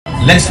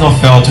let's not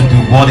fail to do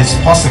what is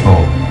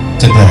possible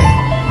today.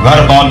 Right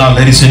about now,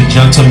 ladies and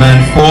gentlemen,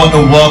 for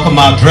a welcome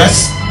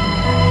address,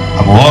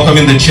 I'm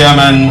welcoming the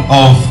chairman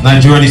of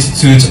Nigerian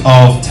Institute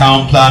of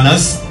Town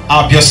Planners,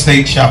 Abia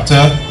State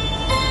Chapter,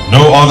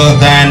 no other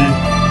than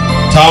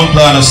Town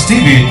Planner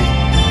Stevie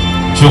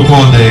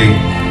Chokode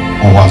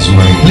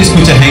Owazue. Please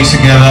put your hands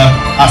together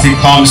as he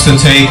comes to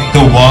take the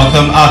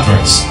welcome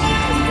address.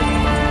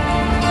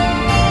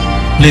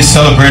 Please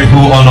celebrate who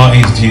honor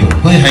is due.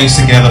 Put your hands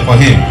together for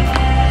him.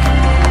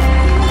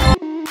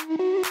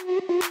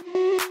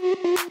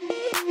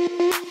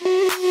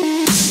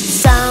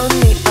 Sound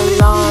the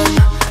alarm.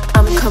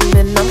 I'm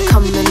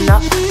coming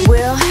up.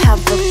 We'll have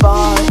a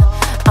ball.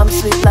 I'm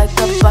sweet like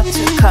a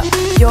buttercup.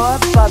 You're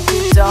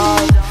Barbie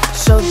doll.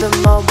 Show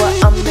them all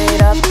what I'm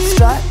made of.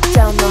 Strut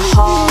down the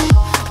hall.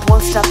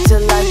 Won't stop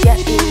till I get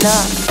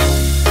enough.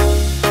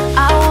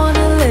 I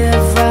wanna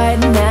live right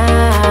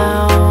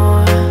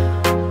now.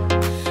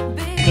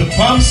 The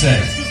prom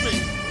set.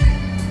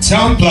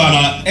 Town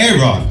Planner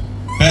Aaron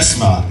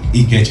Besma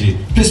Ikechi.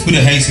 Please put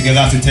your hands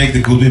together to take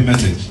the good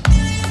message.